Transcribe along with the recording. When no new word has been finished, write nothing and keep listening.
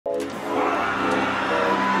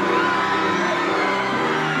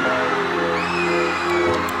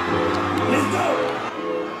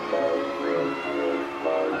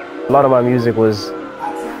A lot of my music was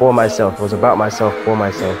for myself, it was about myself, for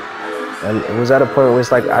myself. And it was at a point where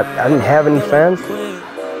it's like I didn't have any fans.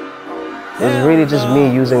 It was really just me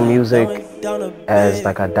using music as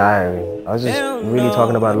like a diary. I was just really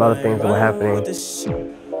talking about a lot of things that were happening.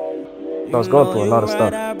 I was going through a lot of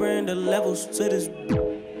stuff.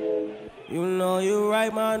 You know you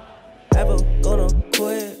right, man. Ever gonna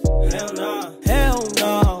quit? Hell no. Hell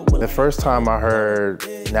no. The first time I heard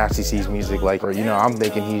Nastyc's music, like, you know, I'm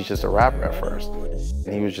thinking he's just a rapper at first.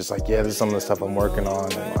 And he was just like, yeah, this is some of the stuff I'm working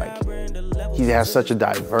on. And like, he has such a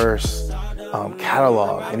diverse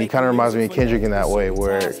catalog. And he kind of reminds me of Kendrick in that way,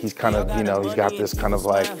 where he's kind of, you know, he's got this kind of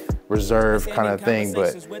like reserved kind of thing,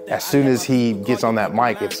 but as soon as he gets on that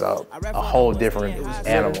mic, it's a whole different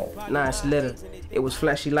animal. Nah, it's litter. It was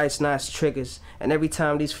flashy lights, now it's triggers. And every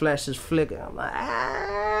time these flashes flicker, I'm like,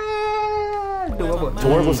 To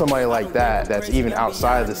work with somebody like that, that's even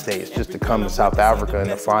outside of the States, just to come to South Africa and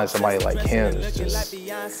to find somebody like him is just,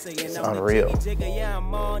 it's unreal.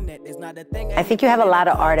 I think you have a lot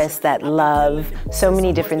of artists that love so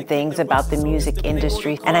many different things about the music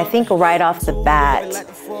industry. And I think right off the bat,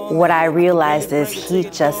 what I realized is he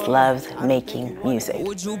just loves making music.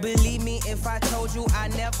 Would you believe me if I told you I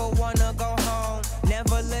never wanna go home?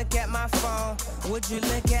 Never look at my phone. Would you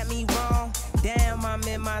look at me wrong? Damn, I'm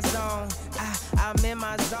in my zone. I'm in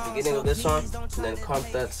my zone. Beginning of this one, and then comp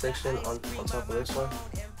that section on top of this one.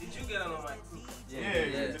 Did you get on my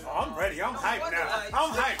Yeah. Oh, I'm ready. I'm hyped now.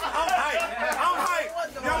 I'm hyped. I'm hyped. I'm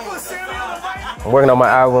hyped. Y'all gonna see me on the mic? I'm working on my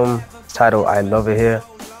album titled ILoveItHere.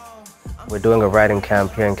 We're doing a writing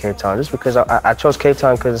camp here in Cape Town just because I chose Cape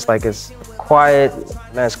Town because it's like it's quiet,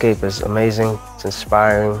 landscape is amazing, it's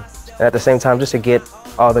inspiring. And at the same time, just to get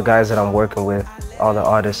all the guys that I'm working with, all the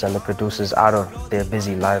artists and the producers out of their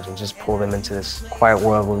busy lives and just pull them into this quiet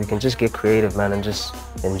world where we can just get creative, man, and just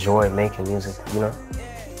enjoy making music, you know?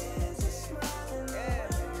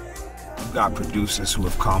 We've got producers who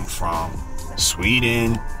have come from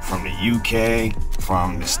Sweden, from the UK,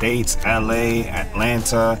 from the States, LA,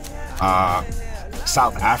 Atlanta,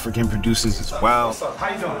 South African producers as well. What's up?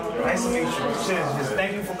 How you doing? Nice to meet you. Cheers.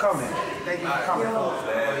 Thank you for coming. Thank you for coming.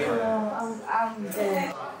 I'm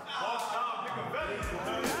dead.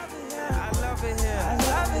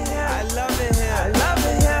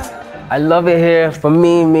 I love it here for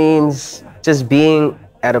me means just being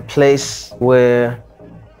at a place where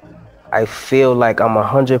I feel like I'm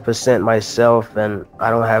 100% myself and I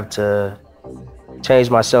don't have to change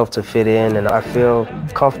myself to fit in, and I feel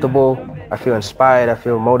comfortable, I feel inspired, I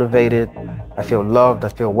feel motivated, I feel loved, I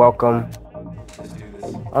feel welcome.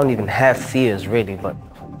 I don't even have fears really, but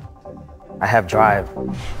I have drive.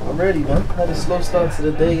 I'm ready, man. I had a slow start to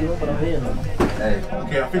the day, you know, but I'm here now. Hey,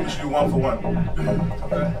 okay, I think we should do 1 for 1.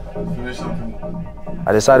 Okay, finish something.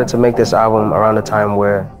 I decided to make this album around the time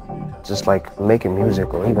where just like making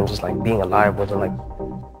music or even just like being alive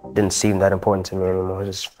didn't seem that important to me anymore. It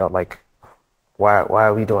just felt like, why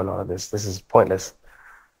are we doing all of this? This is pointless,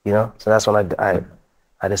 you know? So that's when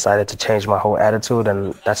I decided to change my whole attitude,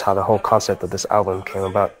 and that's how the whole concept of this album came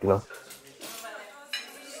about, you know?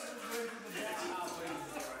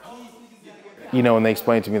 You know, when they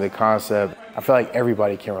explained to me the concept, I feel like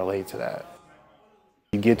everybody can relate to that.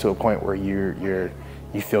 You get to a point where you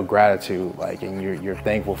feel gratitude, like, and you're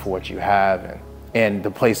thankful for what you have and the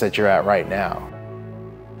place that you're at right now.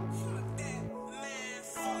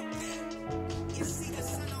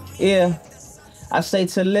 Yeah, I say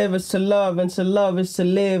to live is to love, and to love is to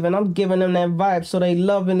live, and I'm giving them that vibe so they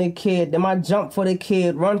loving the kid. Then I jump for the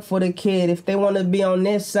kid, run for the kid. If they want to be on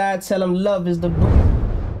this side, tell them love is the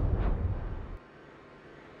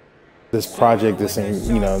This project,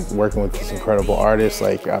 you know, working with these incredible artists,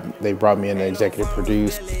 like they brought me in to executive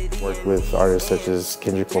produce, worked with artists such as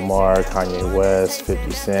Kendrick Lamar, Kanye West,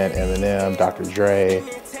 50 Cent, Eminem, Dr. Dre.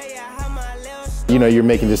 You know, you're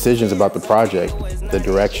making decisions about the project, the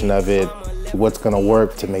direction of it, what's gonna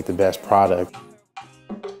work to make the best product.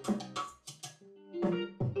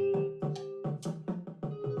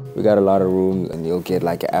 We got a lot of room, and you'll get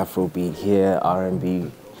like an Afro beat here,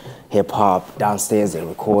 R&B, hip-hop, downstairs they're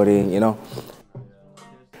recording, you know?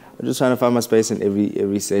 I'm just trying to find my space in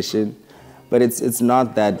every session, but it's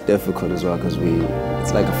not that difficult as well, because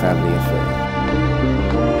it's like a family affair.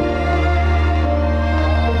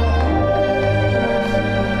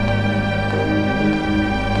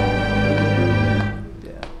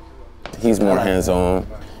 He's more hands-on.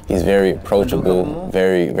 He's very approachable,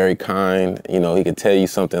 very kind. You know, he could tell you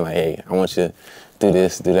something like, hey, I want you to do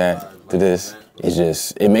this, do that, do this.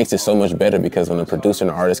 It makes it so much better, because when a producer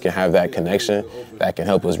and an artist can have that connection, that can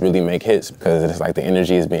help us really make hits, because it's like the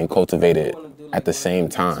energy is being cultivated at the same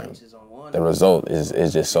time. the result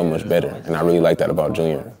is just so much better. And I really like that about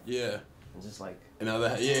Junior. Yeah. Just like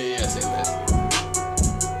another, yeah, say that.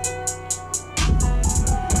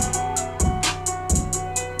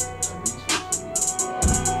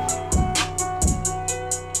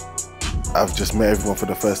 I've just met everyone for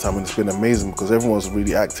the first time and it's been amazing because everyone's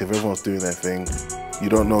really active, everyone's doing their thing. You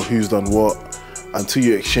don't know who's done what until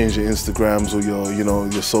you exchange your Instagrams or your,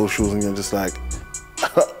 your socials and you're just like,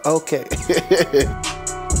 okay.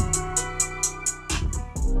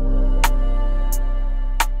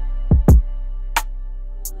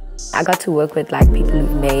 I got to work with like people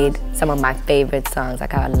who've made some of my favorite songs.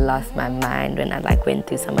 Like I lost my mind when I like went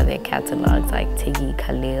through some of their catalogs, like Tiggy,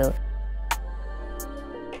 Khalil.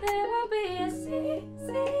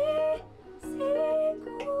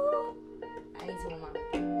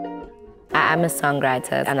 I'm a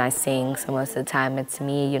songwriter and I sing, so most of the time it's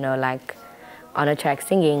me, like on a track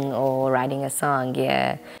singing or writing a song,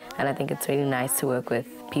 yeah. And I think it's really nice to work with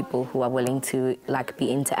people who are willing to like be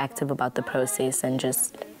interactive about the process and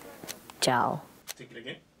just gel. Take it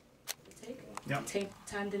again. Take? Yeah. Take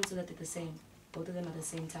timed in so that they're the same. Both of them at the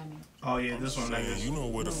same timing. Oh yeah, this one like this. You know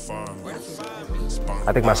where to find.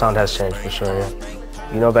 I think my sound has changed for sure,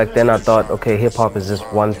 yeah. Back then I thought, okay, hip hop is just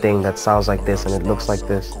one thing that sounds like this and it looks like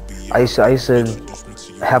this. I used to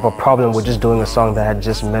have a problem with just doing a song that had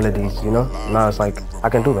just melodies, Now it's like, I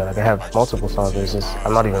can do that. I can have multiple songs, but it's just,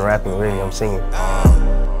 I'm not even rapping really, I'm singing.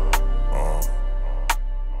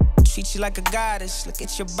 Treat you like a goddess, look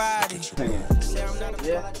at your body.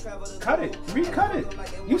 Yeah. Cut it, recut it.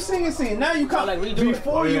 You sing. Now you cut. Like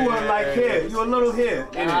before you were like here, you were a little here.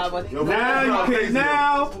 Now you can.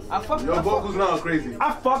 Now your vocals now are crazy.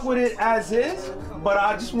 I fuck with it as is, but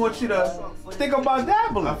I just want you to think about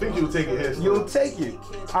dabbling. I think you'll take it here. You'll take it.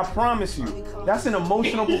 I promise you. That's an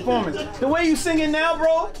emotional performance. The way you sing it now,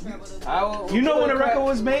 bro. You know when the record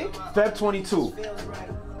was made? Feb 22.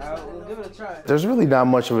 We'll give it a try. There's really not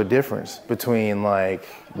much of a difference between like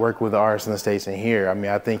work with artists in the States and here. I mean,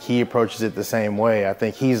 I think he approaches it the same way. I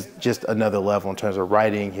think he's just another level in terms of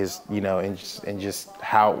writing his, and just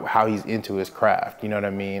how he's into his craft. You know what I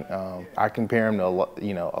mean? I compare him to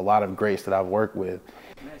a lot of greats that I've worked with.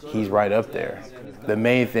 He's right up there. The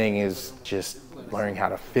main thing is just learning how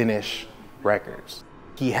to finish records.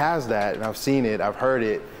 He has that, and I've seen it, I've heard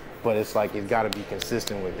it, but it's like he's got to be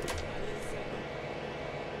consistent with it.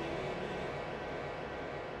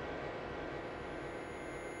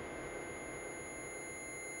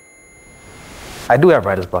 I do have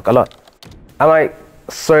writer's block, a lot. I might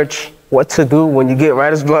search what to do when you get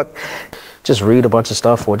writer's block. Just read a bunch of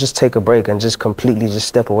stuff or just take a break and just completely just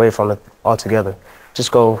step away from it altogether.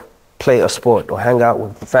 Just go play a sport or hang out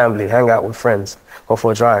with family, hang out with friends, go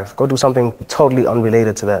for a drive, go do something totally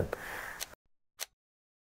unrelated to that.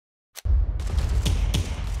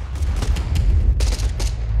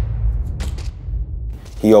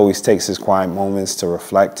 He always takes his quiet moments to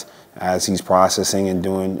reflect as he's processing and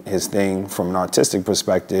doing his thing from an artistic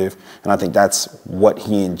perspective. And I think that's what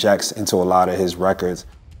he injects into a lot of his records.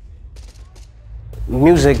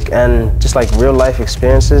 Music and just like real life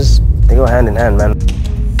experiences, they go hand in hand, man.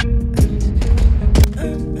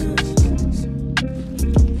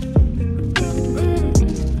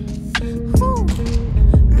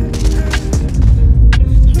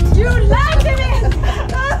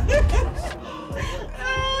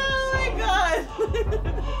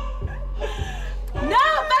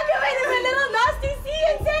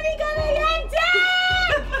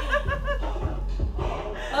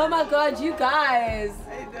 Oh my God, you guys.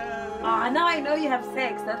 I know. Oh, now I know you have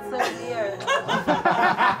sex. That's so weird.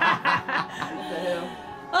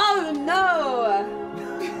 Oh no.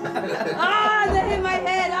 Ah, that hit my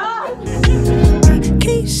head. Oh.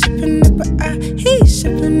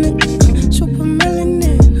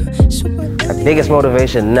 My biggest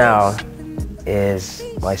motivation now is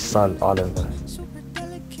my son, Oliver.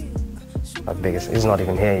 My biggest, he's not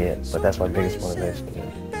even here yet, but that's my biggest motivation.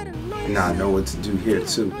 Now I know what to do here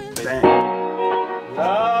too. Bang.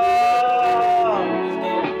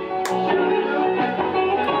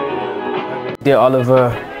 Dear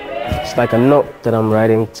Oliver, it's like a note that I'm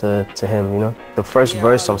writing to him, The first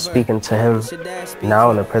verse I'm speaking to him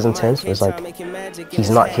now in the present tense was like, he's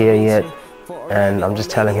not here yet, and I'm just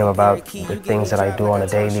telling him about the things that I do on a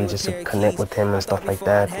daily just to connect with him and stuff like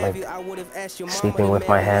that, like sleeping with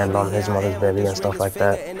my hand on his mother's belly and stuff like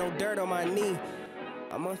that.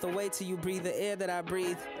 A month away till you breathe the air that I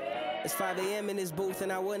breathe. It's 5 a.m. in this booth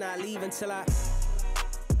and I will not leave until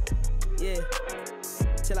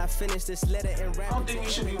till I finish this letter and rap. I don't think you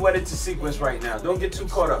should be wedded to sequence right now. Don't get too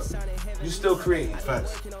caught up. You still creating.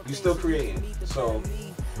 Facts. You still creating. So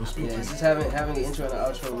Yeah, just having the intro and the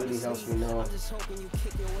outro really helps me know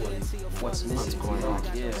what's missing. Going on.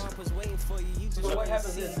 Yeah. So what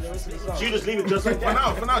happens is the rest of the song. So you just leave it just like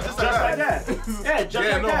that? For now, just like that. Yeah, just like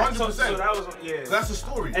that. No, 100%. So that was, yeah. That's the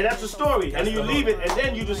story. And that's the story. And then you leave it, and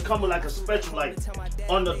then you just come with like a special, like,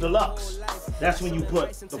 on the deluxe. That's when you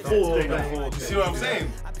put the full thing on. You see what I'm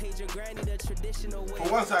saying?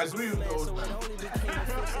 For once, I agree with those.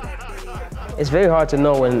 It's very hard to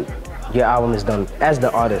know when your album is done. As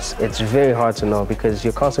the artist, it's very hard to know because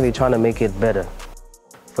you're constantly trying to make it better.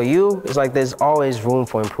 For you, it's like there's always room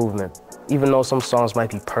for improvement. Even though some songs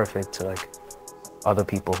might be perfect to like other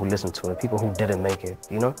people who listen to it, people who didn't make it,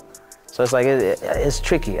 you know? So it's like, it's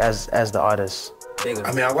tricky as the artist.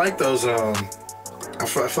 I mean, I like those, I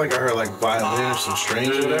feel like I heard like violin or some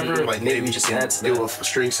strings or whatever. Like maybe just do a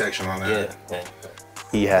string section on that. Yeah.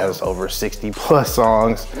 He has over 60+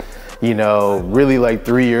 songs, you know, really like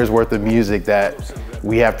 3 years worth of music that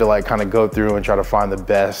we have to like kind of go through and try to find the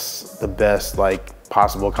best like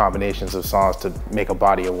possible combinations of songs to make a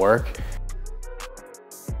body of work.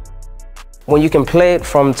 When you can play it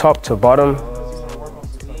from top to bottom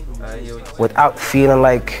without feeling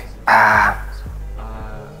like,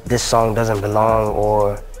 this song doesn't belong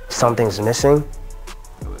or something's missing,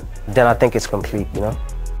 then I think it's complete, you know?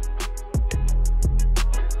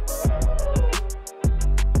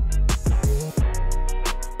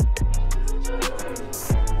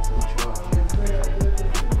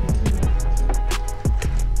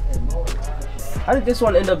 How did this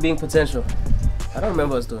one end up being potential? I don't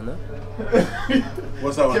remember us doing that.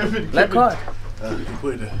 What's that one? Black card. You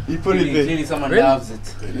put it there. You put it there. Clearly someone loves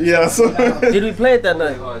it. Yeah, so did we play it that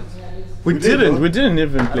night? We didn't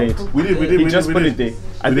even play it. We did. He just put it there.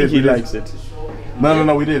 I think he likes it.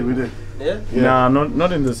 No, we did. Yeah? Nah,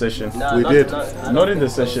 not in the session. Nah, we did. Not in the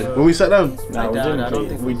session. When we sat down? No,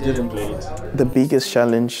 we didn't play it. The biggest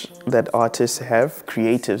challenge that artists have,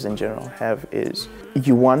 creatives in general have, is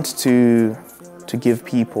you want to give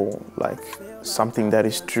people like something that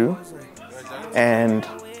is true, and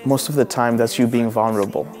most of the time that's you being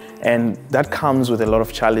vulnerable. And that comes with a lot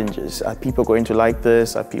of challenges. Are people going to like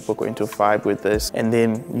this? Are people going to vibe with this? And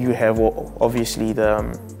then you have obviously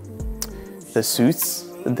the suits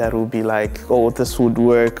that will be like, oh, this would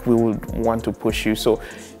work, we would want to push you. So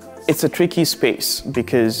it's a tricky space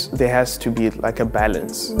because there has to be like a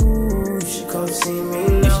balance.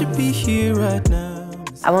 You should be here right now.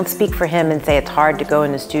 I won't speak for him and say it's hard to go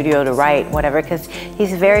in the studio to write, whatever, because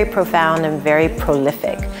he's very profound and very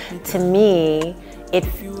prolific. To me, it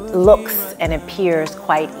looks and appears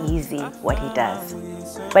quite easy what he does.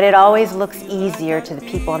 But it always looks easier to the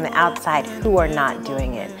people on the outside who are not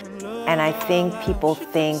doing it. And I think people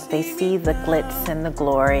think they see the glitz and the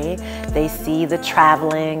glory, they see the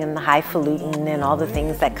traveling and the highfalutin and all the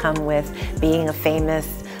things that come with being a famous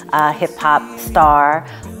hip-hop star.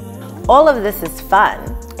 All of this is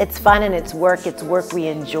fun. It's fun and it's work we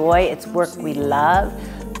enjoy, it's work we love,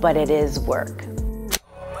 but it is work.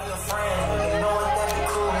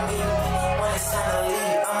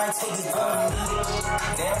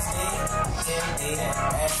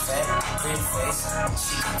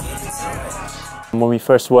 When we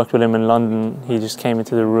first worked with him in London, he just came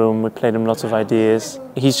into the room, we played him lots of ideas.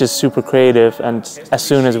 He's just super creative, and as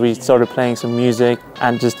soon as we started playing some music,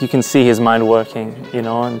 and just you can see his mind working, you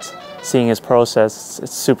know, and seeing his process,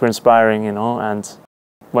 it's super inspiring, you know. And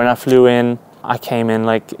when I flew in, I came in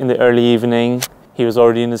like in the early evening, he was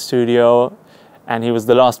already in the studio, and he was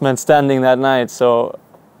the last man standing that night, so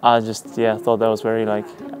I just, thought that was very like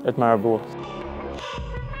admirable.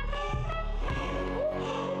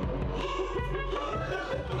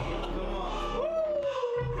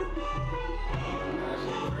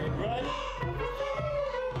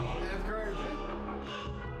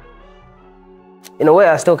 In a way,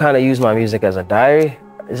 I still kind of use my music as a diary.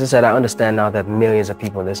 It's just that I understand now that millions of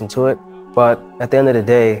people listen to it. But at the end of the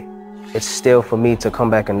day, it's still for me to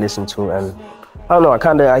come back and listen to. And I don't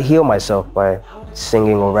know, I heal myself by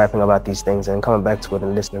singing or rapping about these things and coming back to it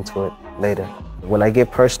and listening to it later. When I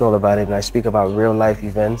get personal about it and I speak about real life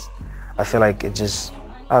events, I feel like it just,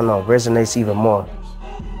 I don't know, resonates even more.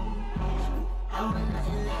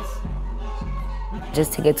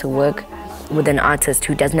 Just to get to work with an artist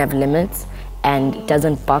who doesn't have limits and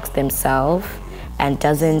doesn't box themselves and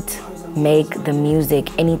doesn't make the music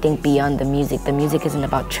anything beyond the music. The music isn't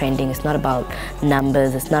about trending, it's not about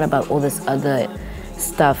numbers, it's not about all this other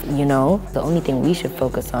stuff, you know? The only thing we should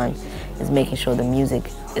focus on is making sure the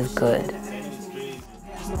music is good.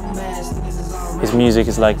 His music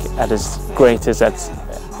is like at its greatest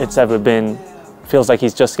it's ever been. Feels like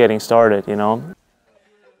he's just getting started, you know?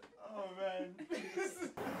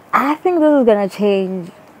 I think this is gonna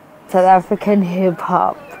change South African hip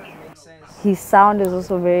hop. His sound is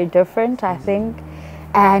also very different, I think.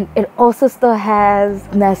 And it also still has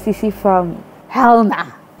nastyc from Hell Nah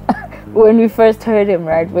when we first heard him,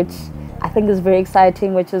 right? Which I think is very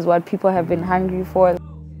exciting, which is what people have been hungry for.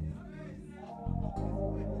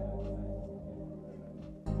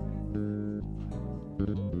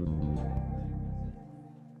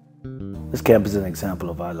 This camp is an example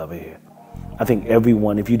of I Love It Here. I think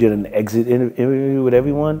everyone, if you did an exit interview with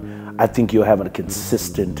everyone, I think you'll have a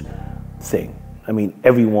consistent thing. I mean,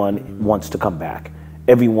 everyone wants to come back.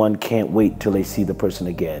 Everyone can't wait till they see the person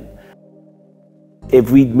again.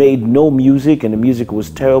 If we'd made no music and the music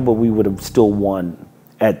was terrible, we would have still won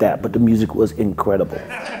at that, but the music was incredible.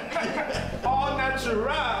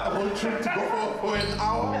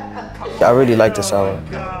 I really like this album.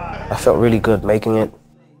 I felt really good making it.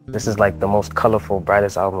 This is like the most colorful,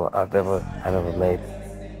 brightest album I've ever made.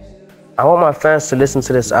 I want my fans to listen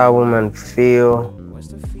to this album and feel,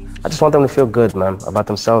 I just want them to feel good, man, about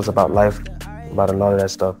themselves, about life, about a lot of that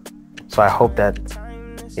stuff. So I hope that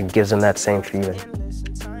it gives them that same feeling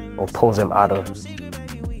or pulls them out of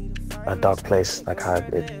a dark place like how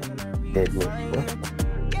it did me.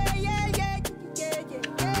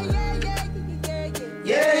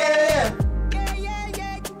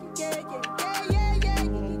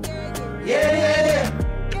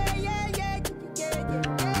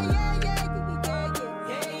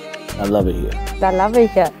 I love it here. I love it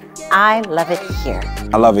here. I love it here.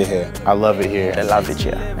 I love it here. I love it here. I love it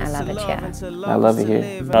here. I love it here. I love it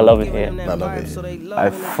here. I love it here. I love it here. I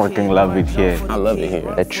fucking love it here. I love it here.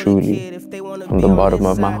 I truly, from the bottom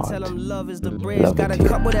of my heart, love it Got a here.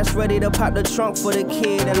 couple that's ready to pop the trunk for the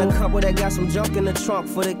kid, and a couple that got some junk in the trunk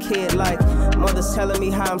for the kid. Like mothers telling me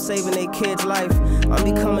how I'm saving their kid's life. I'm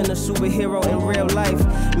becoming a superhero in real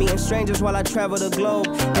life. Meeting strangers while I travel the globe,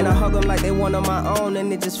 and I hug them like they one of my own,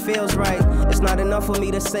 and it just feels right. It's not enough for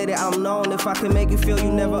me to say that I'm known. If I can make you feel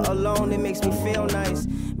you never alone, it makes me feel nice.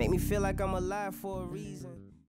 Make me feel like I'm alive for a reason.